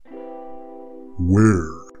Where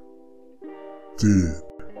did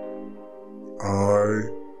I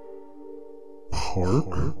park?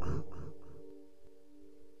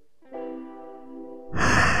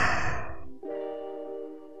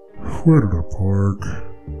 Where did I park?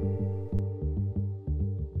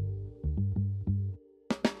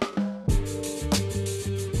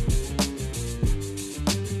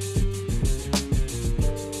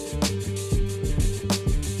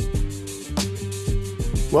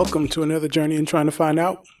 Welcome to another journey in trying to find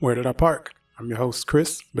out where did I park. I'm your host,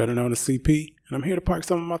 Chris, better known as CP, and I'm here to park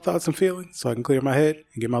some of my thoughts and feelings so I can clear my head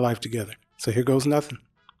and get my life together. So here goes nothing.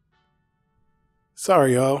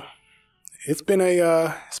 Sorry, y'all. It's been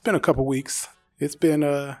a couple weeks. It's been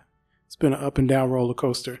an up and down roller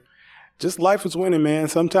coaster. Just life is winning, man.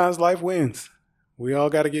 Sometimes life wins. We all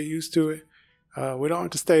got to get used to it. We don't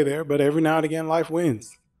have to stay there, but every now and again, life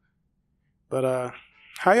wins. But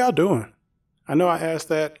how y'all doing? I know I asked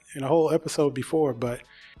that in a whole episode before, but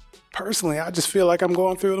personally, I just feel like I'm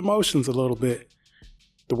going through the motions a little bit.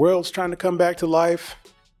 The world's trying to come back to life.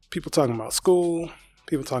 People talking about school,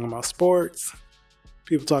 people talking about sports,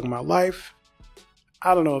 people talking about life.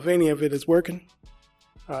 I don't know if any of it is working.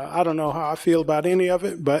 I don't know how I feel about any of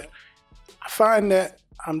it, but I find that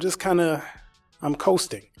I'm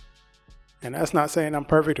coasting. And that's not saying I'm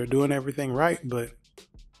perfect or doing everything right, but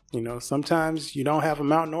you know, sometimes you don't have a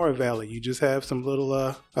mountain or a valley. You just have some little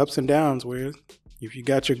ups and downs where if you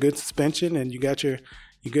got your good suspension and you got your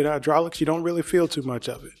good hydraulics, you don't really feel too much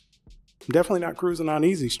of it. I'm definitely not cruising on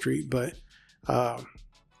easy street, but I'm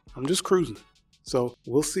just cruising. So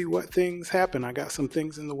we'll see what things happen. I got some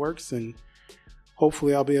things in the works, and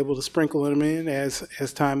hopefully I'll be able to sprinkle them in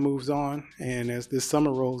as time moves on and as this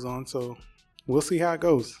summer rolls on. So we'll see how it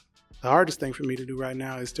goes. The hardest thing for me to do right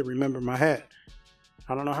now is to remember my hat.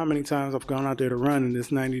 I don't know how many times I've gone out there to run in this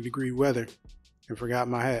 90-degree weather and forgot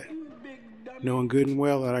my hat, knowing good and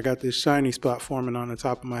well that I got this shiny spot forming on the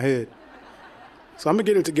top of my head. So I'm going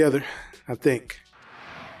to get it together, I think.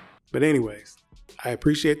 But anyways, I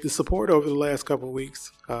appreciate the support over the last couple of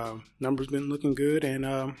weeks. Numbers been looking good,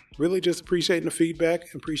 and really just appreciating the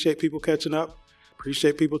feedback. Appreciate people catching up.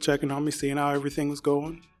 Appreciate people checking on me, seeing how everything was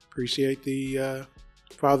going. Appreciate the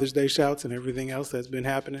Father's Day shouts and everything else that's been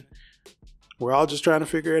happening. We're all just trying to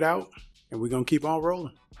figure it out, and we're going to keep on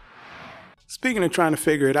rolling. Speaking of trying to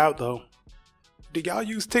figure it out, though, do y'all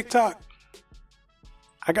use TikTok?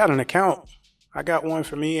 I got an account. I got one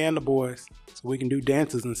for me and the boys, so we can do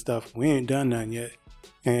dances and stuff. We ain't done none yet.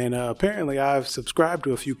 And apparently I've subscribed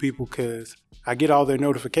to a few people because I get all their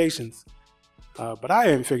notifications. But I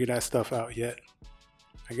haven't figured that stuff out yet.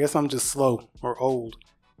 I guess I'm just slow or old.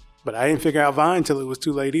 But I didn't figure out Vine till it was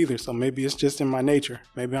too late either, so maybe it's just in my nature.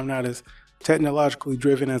 Maybe I'm not as technologically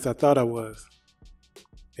driven as I thought I was.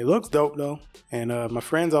 It looks dope though, and my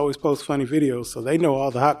friends always post funny videos, so they know all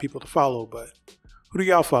the hot people to follow. But who do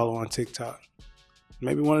y'all follow on TikTok?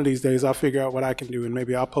 Maybe one of these days I'll figure out what I can do, and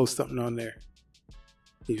maybe I'll post something on there.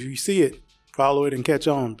 If you see it, follow it and catch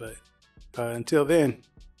on. But until then,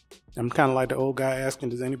 I'm kind of like the old guy asking,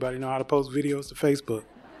 does anybody know how to post videos to Facebook?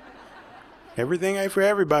 Everything ain't for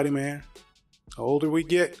everybody, man. The older we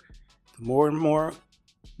get, the more and more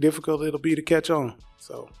difficult it'll be to catch on.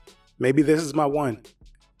 So maybe this is my one.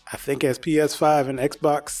 I think as PS5 and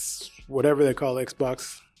Xbox, whatever they call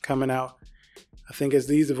Xbox, coming out, I think as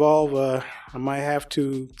these evolve, I might have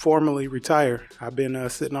to formally retire. I've been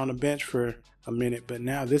sitting on the bench for a minute, but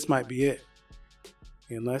now this might be it.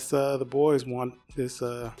 Unless the boys want this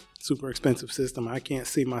super expensive system, I can't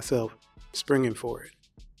see myself springing for it.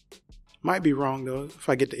 Might be wrong though, if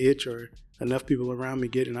I get the itch or enough people around me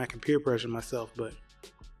get it and I can peer pressure myself, but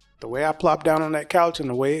the way I plop down on that couch and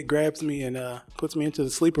the way it grabs me and puts me into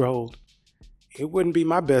the sleeper hold, it wouldn't be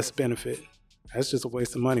my best benefit. That's just a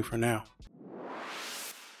waste of money for now.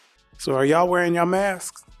 So are y'all wearing y'all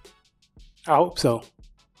masks? I hope so.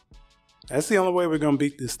 That's the only way we're going to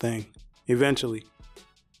beat this thing, eventually.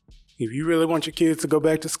 If you really want your kids to go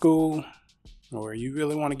back to school, or you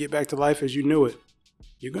really want to get back to life as you knew it,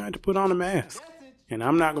 you're going to have to put on a mask. And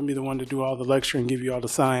I'm not going to be the one to do all the lecture and give you all the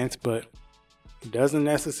science, but it doesn't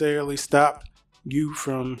necessarily stop you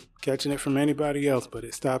from catching it from anybody else, but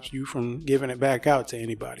it stops you from giving it back out to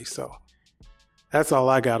anybody. So that's all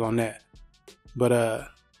I got on that. But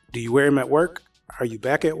do you wear them at work? Are you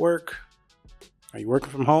back at work? Are you working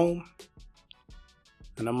from home?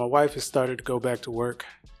 I know my wife has started to go back to work.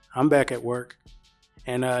 I'm back at work.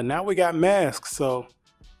 And now we got masks. So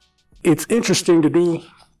it's interesting to do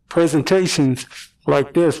presentations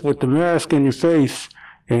like this with the mask in your face.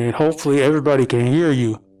 And hopefully everybody can hear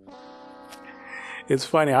you. It's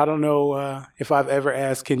funny. I don't know if I've ever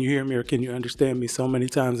asked, can you hear me or can you understand me so many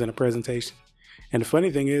times in a presentation. And the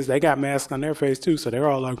funny thing is, they got masks on their face too, so they're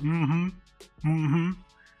all like,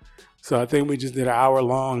 So I think we just did an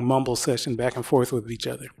hour-long mumble session back and forth with each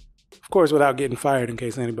other. Of course, without getting fired in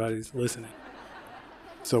case anybody's listening.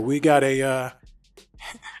 So we got a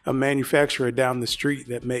manufacturer down the street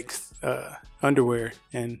that makes underwear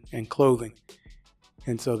and clothing.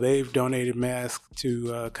 And so they've donated masks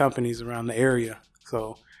to companies around the area.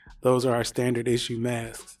 So those are our standard issue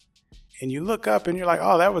masks. And you look up and you're like,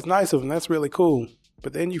 oh, that was nice of them. That's really cool.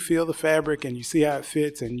 But then you feel the fabric and you see how it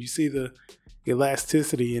fits and you see the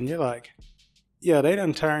elasticity and you're like, yeah, they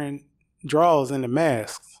done turned drawers into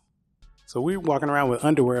masks. So we're walking around with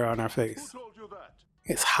underwear on our face. Who told you that?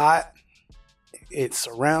 It's hot. It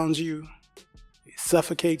surrounds you. It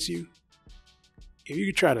suffocates you. If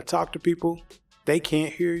you try to talk to people, they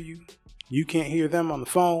can't hear you. You can't hear them on the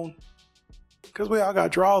phone because we all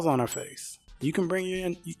got drawers on our face. You can bring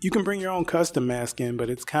your own custom mask in,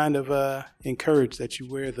 but it's kind of encouraged that you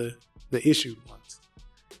wear the issued ones.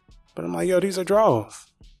 But I'm like, yo, these are drawers.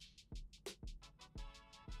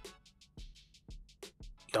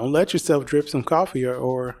 Don't let yourself drip some coffee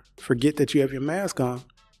or forget that you have your mask on.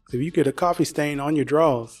 If you get a coffee stain on your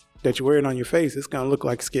drawers that you're wearing on your face, it's going to look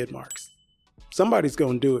like skid marks. Somebody's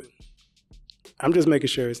going to do it. I'm just making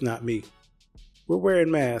sure it's not me. We're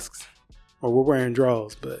wearing masks or we're wearing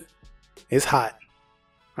drawers, but it's hot.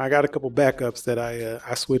 I got a couple backups that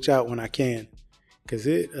I switch out when I can because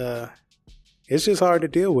it's just hard to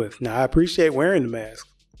deal with. Now, I appreciate wearing the mask.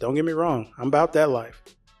 Don't get me wrong. I'm about that life.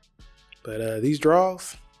 But these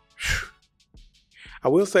drawers, I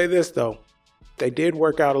will say this, though. They did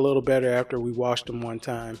work out a little better after we washed them one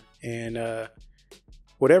time. And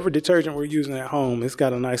whatever detergent we're using at home, it's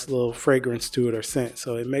got a nice little fragrance to it or scent.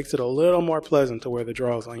 So it makes it a little more pleasant to wear the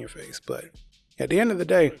drawers on your face. But at the end of the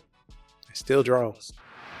day, it's still drawers.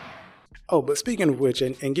 Oh, but speaking of which,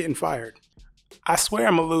 and getting fired, I swear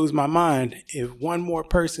I'm going to lose my mind if one more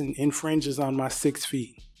person infringes on my 6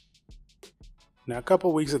 feet. Now, a couple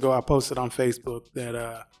of weeks ago, I posted on Facebook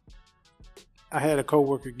that I had a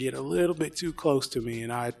coworker get a little bit too close to me,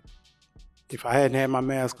 and if I hadn't had my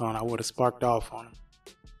mask on, I would have sparked off on him.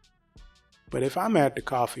 But if I'm at the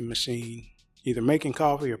coffee machine, either making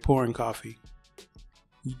coffee or pouring coffee,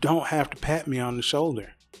 you don't have to pat me on the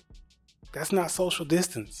shoulder. That's not social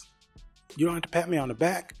distance. You don't have to pat me on the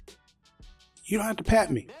back. You don't have to pat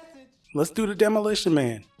me. Let's do the demolition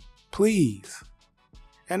man, please.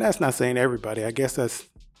 And that's not saying everybody. I guess that's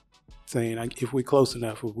saying if we close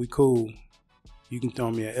enough, if we cool, you can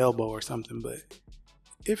throw me an elbow or something. But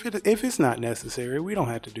if it's not necessary, we don't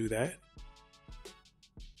have to do that.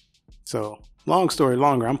 So, long story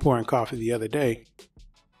longer, I'm pouring coffee the other day,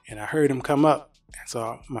 and I heard him come up. And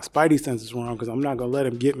so my spidey senses were on because I'm not going to let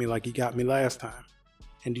him get me like he got me last time.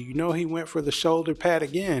 And do you know he went for the shoulder pad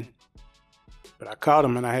again? But I caught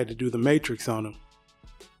him and I had to do the matrix on him.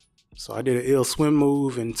 So I did an ill swim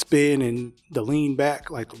move and spin and the lean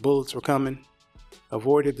back like the bullets were coming.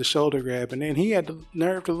 Avoided the shoulder grab. And then he had the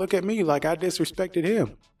nerve to look at me like I disrespected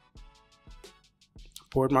him. I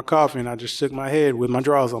poured my coffee and I just shook my head with my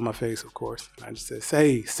drawers on my face, of course. And I just said,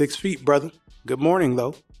 hey, 6 feet, brother. Good morning,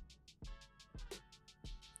 though.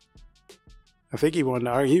 I think he wanted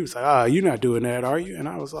to argue. He was like, you're not doing that, are you? And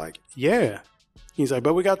I was like, yeah. He's like,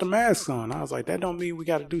 but we got the masks on. I was like, that don't mean we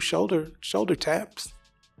got to do shoulder taps.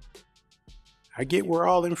 I get we're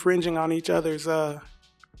all infringing on each other's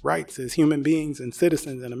rights as human beings and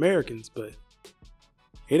citizens and Americans, but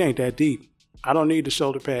it ain't that deep. I don't need the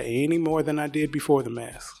shoulder pad any more than I did before the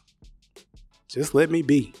mask. Just let me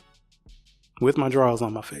be with my drawers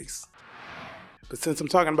on my face. But since I'm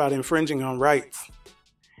talking about infringing on rights,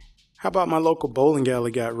 how about my local bowling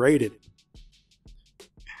alley got raided?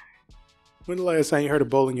 When the last time you heard a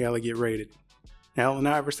bowling alley get raided? Allen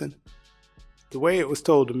Iverson? The way it was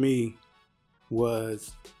told to me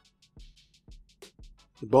was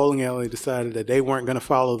the bowling alley decided that they weren't going to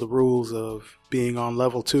follow the rules of being on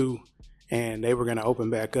level 2 and they were going to open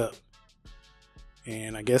back up.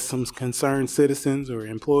 And I guess some concerned citizens or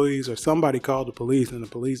employees or somebody called the police and the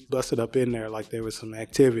police busted up in there like there was some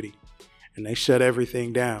activity and they shut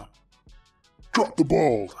everything down. Drop the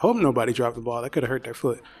ball. I hope nobody dropped the ball. That could have hurt their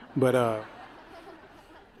foot. But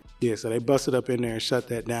yeah, so they busted up in there and shut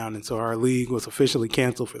that down. And so our league was officially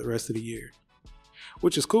canceled for the rest of the year,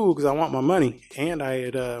 which is cool because I want my money and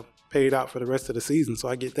I had paid out for the rest of the season. So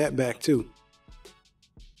I get that back too.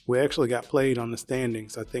 We actually got played on the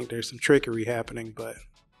standings. I think there's some trickery happening, but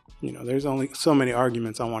you know, there's only so many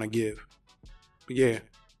arguments I want to give. But yeah,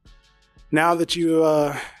 now that you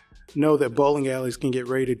know that bowling alleys can get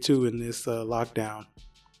raided too in this lockdown,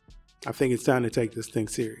 I think it's time to take this thing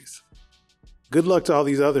serious. Good luck to all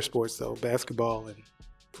these other sports, though. Basketball and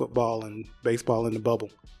football and baseball in the bubble.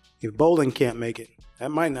 If bowling can't make it, that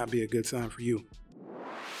might not be a good sign for you.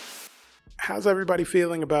 How's everybody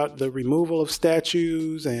feeling about the removal of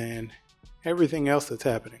statues and everything else that's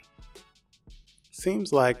happening?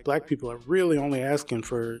 Seems like black people are really only asking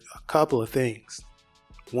for a couple of things.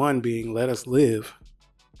 One being, let us live.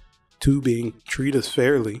 Two being, treat us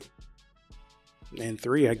fairly. And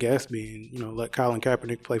three, I guess, being, let Colin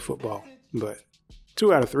Kaepernick play football. But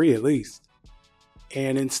 2 out of 3 at least.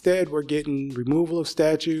 And instead, we're getting removal of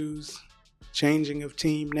statues, changing of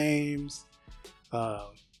team names,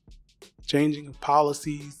 changing of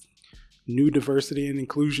policies, new diversity and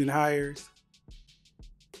inclusion hires.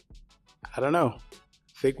 I don't know.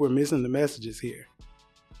 I think we're missing the messages here.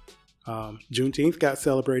 Juneteenth got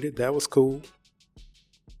celebrated. That was cool.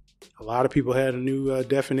 A lot of people had a new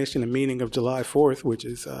definition and meaning of July 4th, which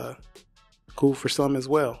is cool for some as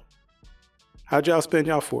well. How'd y'all spend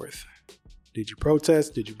y'all 4th? Did you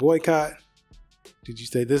protest? Did you boycott? Did you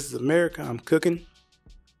say, this is America, I'm cooking?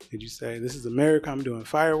 Did you say, this is America, I'm doing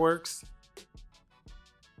fireworks?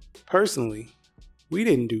 Personally, we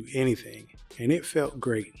didn't do anything, and it felt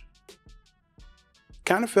great.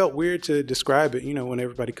 Kind of felt weird to describe it, when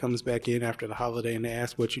everybody comes back in after the holiday and they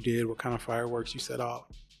ask what you did, what kind of fireworks you set off.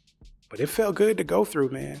 But it felt good to go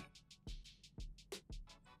through, man.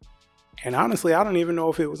 And honestly, I don't even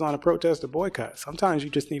know if it was on a protest or boycott. Sometimes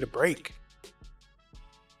you just need a break.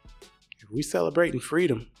 If we celebrating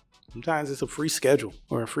freedom, sometimes it's a free schedule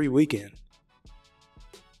or a free weekend.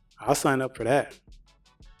 I'll sign up for that.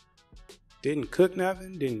 Didn't cook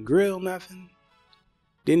nothing, didn't grill nothing,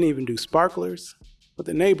 didn't even do sparklers. But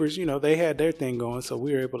the neighbors, they had their thing going, so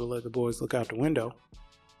we were able to let the boys look out the window.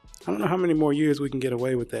 I don't know how many more years we can get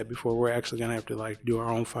away with that before we're actually going to have to do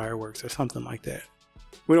our own fireworks or something like that.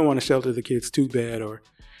 We don't want to shelter the kids too bad or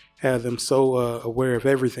have them so aware of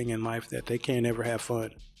everything in life that they can't ever have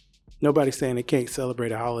fun. Nobody's saying they can't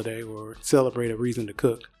celebrate a holiday or celebrate a reason to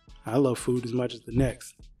cook. I love food as much as the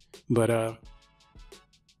next. But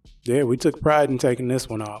yeah, we took pride in taking this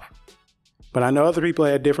one off. But I know other people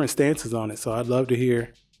had different stances on it, so I'd love to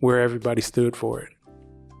hear where everybody stood for it.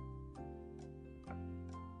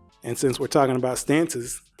 And since we're talking about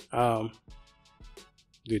stances,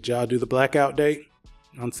 did y'all do the blackout date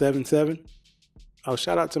on 7/7? Oh,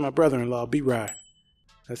 shout out to my brother-in-law, B-Rye.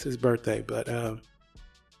 That's his birthday. But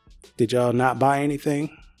did y'all not buy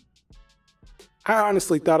anything? I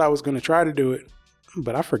honestly thought I was going to try to do it,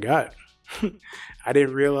 but I forgot. I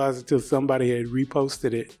didn't realize until somebody had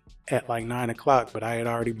reposted it at 9 o'clock, but I had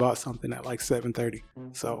already bought something at 7:30.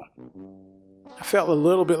 So I felt a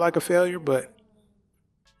little bit like a failure, but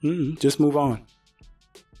just move on.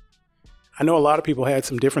 I know a lot of people had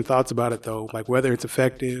some different thoughts about it, though, like whether it's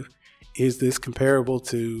effective. Is this comparable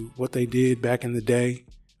to what they did back in the day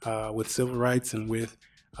with civil rights and with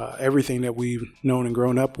everything that we've known and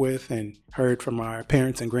grown up with and heard from our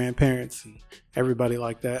parents and grandparents and everybody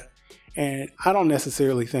like that? And I don't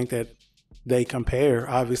necessarily think that they compare.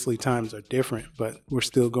 Obviously, times are different, but we're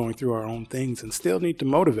still going through our own things and still need to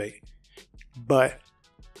motivate. But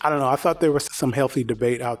I don't know. I thought there was some healthy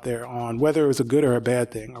debate out there on whether it was a good or a bad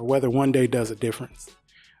thing or whether one day does a difference.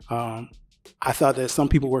 I thought that some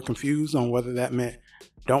people were confused on whether that meant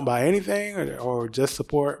don't buy anything or just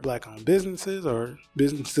support Black-owned businesses or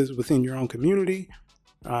businesses within your own community.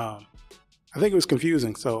 I think it was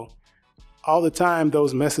confusing. So all the time,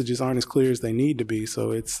 those messages aren't as clear as they need to be. So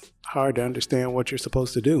it's hard to understand what you're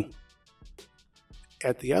supposed to do.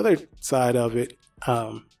 At the other side of it,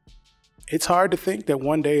 it's hard to think that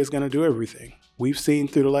one day is going to do everything. We've seen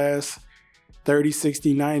through the last 30,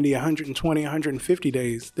 60, 90, 120, 150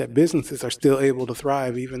 days that businesses are still able to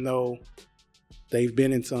thrive even though they've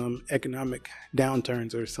been in some economic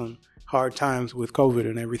downturns or some hard times with COVID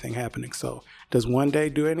and everything happening. So does one day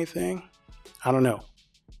do anything? I don't know.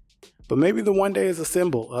 But maybe the one day is a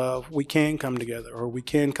symbol of we can come together or we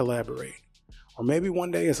can collaborate. Or maybe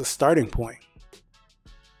one day is a starting point.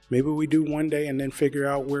 Maybe we do one day and then figure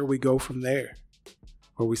out where we go from there.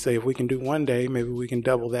 Or we say if we can do one day, maybe we can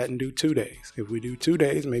double that and do 2 days. If we do 2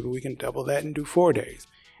 days, maybe we can double that and do 4 days.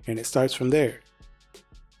 And it starts from there.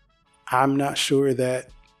 I'm not sure that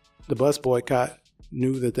the bus boycott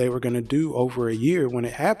knew that they were going to do over a year when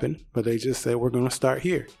it happened, but they just said, we're going to start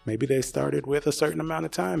here. Maybe they started with a certain amount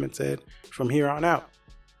of time and said, from here on out.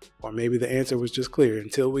 Or maybe the answer was just clear.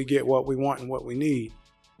 Until we get what we want and what we need,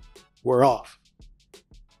 we're off.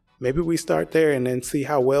 Maybe we start there and then see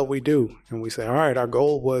how well we do. And we say, all right, our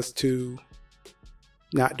goal was to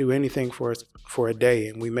not do anything for us for a day,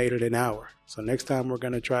 and we made it an hour. So next time we're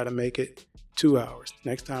going to try to make it 2 hours.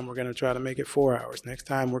 Next time we're going to try to make it 4 hours. Next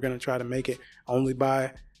time we're going to try to make it only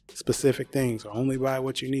buy specific things or only buy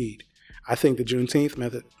what you need. I think the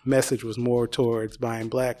Juneteenth message was more towards buying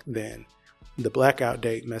black than the blackout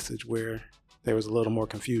date message, where there was a little more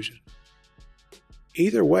confusion.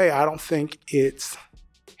 Either way, I don't think it's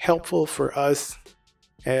helpful for us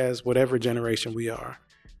as whatever generation we are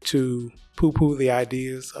to poo-poo the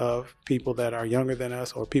ideas of people that are younger than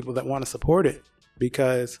us or people that want to support it,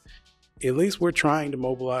 because at least we're trying to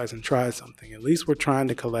mobilize and try something. At least we're trying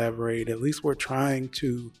to collaborate. At least we're trying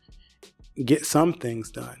to get some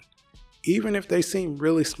things done, even if they seem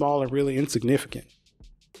really small and really insignificant.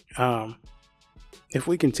 If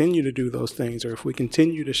we continue to do those things, or if we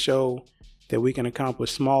continue to show that we can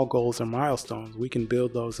accomplish small goals or milestones, we can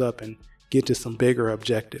build those up and get to some bigger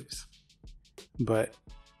objectives. But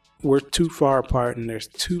we're too far apart, and there's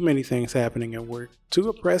too many things happening, and we're too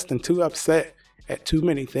oppressed and too upset at too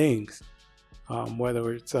many things,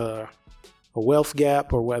 whether it's a wealth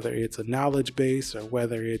gap, or whether it's a knowledge base, or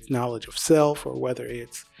whether it's knowledge of self, or whether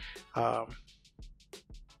it's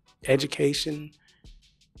education,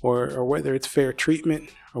 or whether it's fair treatment,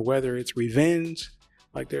 or whether it's revenge.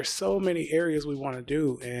 Like, there's so many areas we want to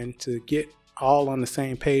do, and to get all on the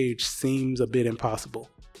same page seems a bit impossible.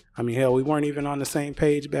 I mean, hell, we weren't even on the same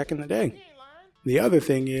page back in the day. The other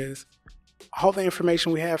thing is, all the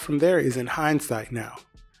information we have from there is in hindsight now.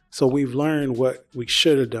 So we've learned what we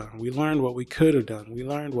should have done. We learned what we could have done. We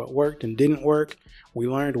learned what worked and didn't work. We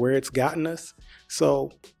learned where it's gotten us.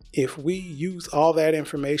 So if we use all that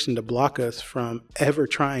information to block us from ever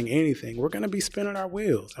trying anything, we're going to be spinning our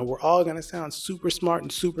wheels, and we're all going to sound super smart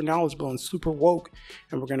and super knowledgeable and super woke.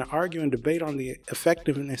 And we're going to argue and debate on the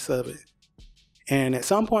effectiveness of it. And at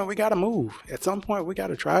some point we got to move. At some point we got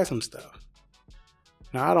to try some stuff.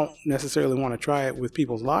 Now, I don't necessarily want to try it with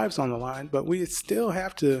people's lives on the line, but we still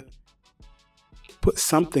have to put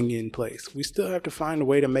something in place. We still have to find a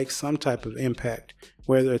way to make some type of impact,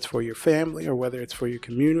 whether it's for your family, or whether it's for your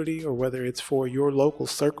community, or whether it's for your local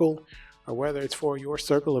circle, or whether it's for your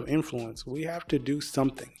circle of influence. We have to do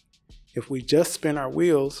something. If we just spin our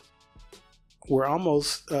wheels, we're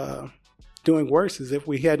almost doing worse as if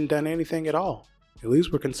we hadn't done anything at all. At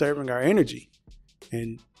least we're conserving our energy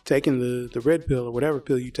and taking the red pill, or whatever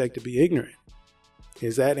pill you take to be ignorant.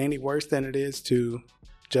 Is that any worse than it is to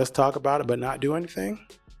just talk about it but not do anything?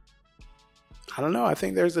 I don't know. I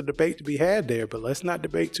think there's a debate to be had there, but let's not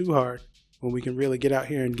debate too hard when we can really get out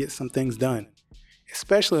here and get some things done,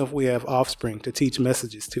 especially if we have offspring to teach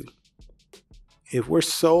messages to. If we're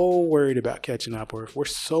so worried about catching up, or if we're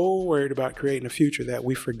so worried about creating a future that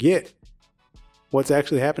we forget what's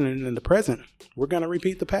actually happening in the present, we're going to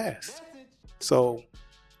repeat the past. So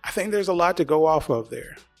I think there's a lot to go off of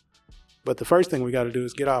there. But the first thing we got to do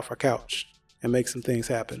is get off our couch and make some things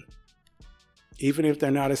happen. Even if they're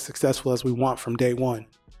not as successful as we want from day one.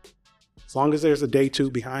 As long as there's a day two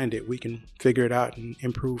behind it, we can figure it out and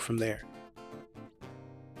improve from there.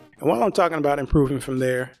 And while I'm talking about improving from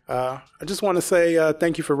there, I just want to say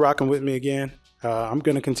thank you for rocking with me again. I'm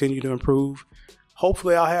going to continue to improve.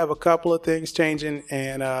 Hopefully I'll have a couple of things changing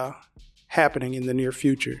and happening in the near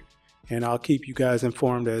future. And I'll keep you guys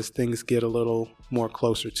informed as things get a little more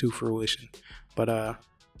closer to fruition. But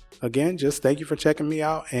again, just thank you for checking me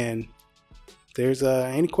out. And if there's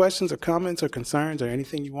any questions or comments or concerns or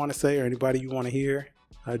anything you want to say or anybody you want to hear,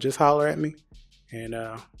 just holler at me. And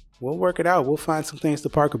we'll work it out. We'll find some things to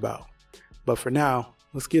park about. But for now,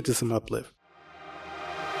 let's get to some uplift.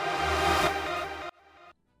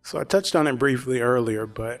 So I touched on it briefly earlier,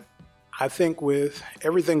 but I think with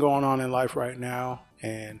everything going on in life right now,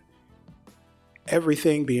 and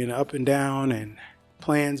everything being up and down, and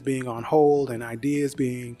plans being on hold, and ideas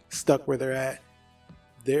being stuck where they're at,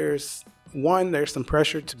 there's some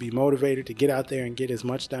pressure to be motivated to get out there and get as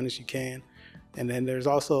much done as you can. And then there's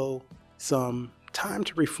also some time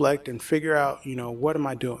to reflect and figure out, what am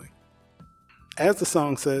I doing? As the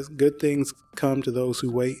song says, good things come to those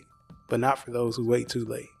who wait, but not for those who wait too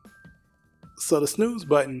late. So the snooze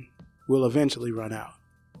button will eventually run out.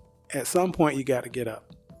 At some point, you got to get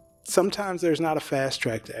up. Sometimes there's not a fast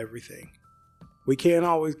track to everything. We can't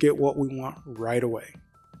always get what we want right away.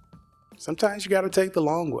 Sometimes you got to take the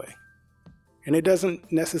long way. And it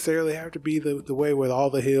doesn't necessarily have to be the way with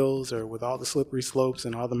all the hills or with all the slippery slopes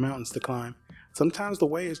and all the mountains to climb. Sometimes the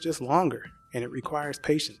way is just longer and it requires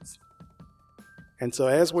patience. And so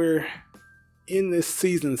as we're in this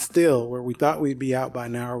season still, where we thought we'd be out by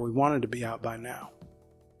now, or we wanted to be out by now,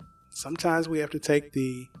 sometimes we have to take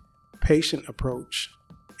the patient approach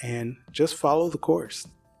and just follow the course.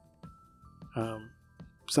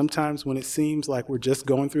 Sometimes when it seems like we're just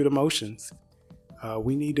going through the motions,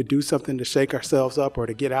 We need to do something to shake ourselves up or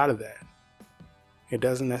to get out of that. It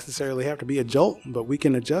doesn't necessarily have to be a jolt, but we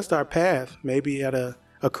can adjust our path, maybe at a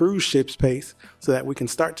cruise ship's pace, so that we can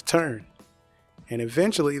start to turn. And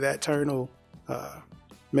eventually that turn will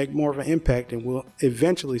make more of an impact, and we'll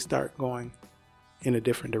eventually start going in a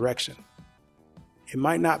different direction. It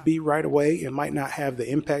might not be right away. It might not have the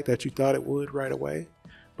impact that you thought it would right away.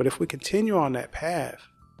 But if we continue on that path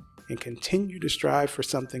and continue to strive for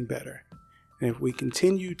something better, and if we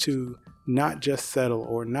continue to not just settle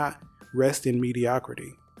or not rest in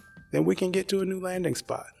mediocrity, then we can get to a new landing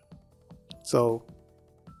spot. So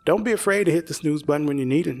don't be afraid to hit the snooze button when you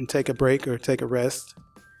need it and take a break or take a rest.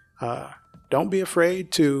 Don't be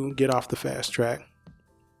afraid to get off the fast track.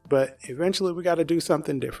 But eventually we got to do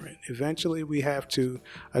something different. Eventually we have to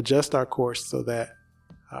adjust our course so that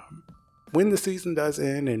when the season does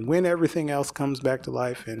end and when everything else comes back to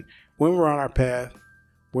life and when we're on our path,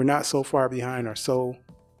 we're not so far behind or so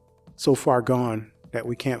far gone that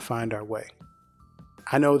we can't find our way.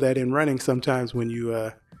 I know that in running, sometimes when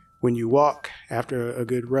you walk after a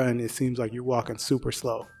good run, it seems like you're walking super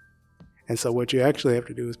slow. And so what you actually have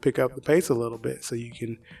to do is pick up the pace a little bit so you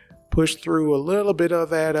can push through a little bit of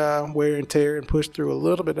that wear and tear and push through a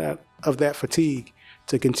little bit of that fatigue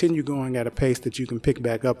to continue going at a pace that you can pick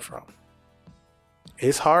back up from.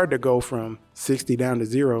 It's hard to go from 60 down to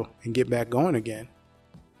 0 and get back going again.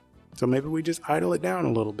 So maybe we just idle it down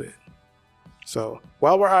a little bit. So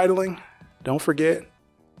while we're idling, don't forget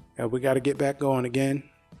we got to get back going again.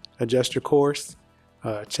 Adjust your course.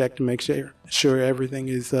 Check to make sure everything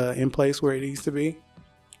is in place where it needs to be.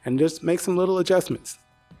 And just make some little adjustments.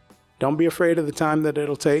 Don't be afraid of the time that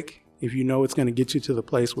it'll take if you know it's going to get you to the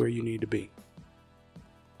place where you need to be.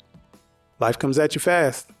 Life comes at you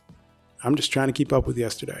fast. I'm just trying to keep up with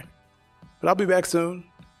yesterday. But I'll be back soon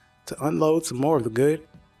to unload some more of the good,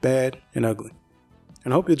 bad, and ugly.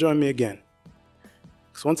 And I hope you'll join me again.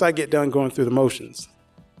 Because once I get done going through the motions,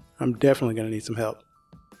 I'm definitely going to need some help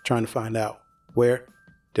trying to find out where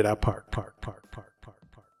did I park.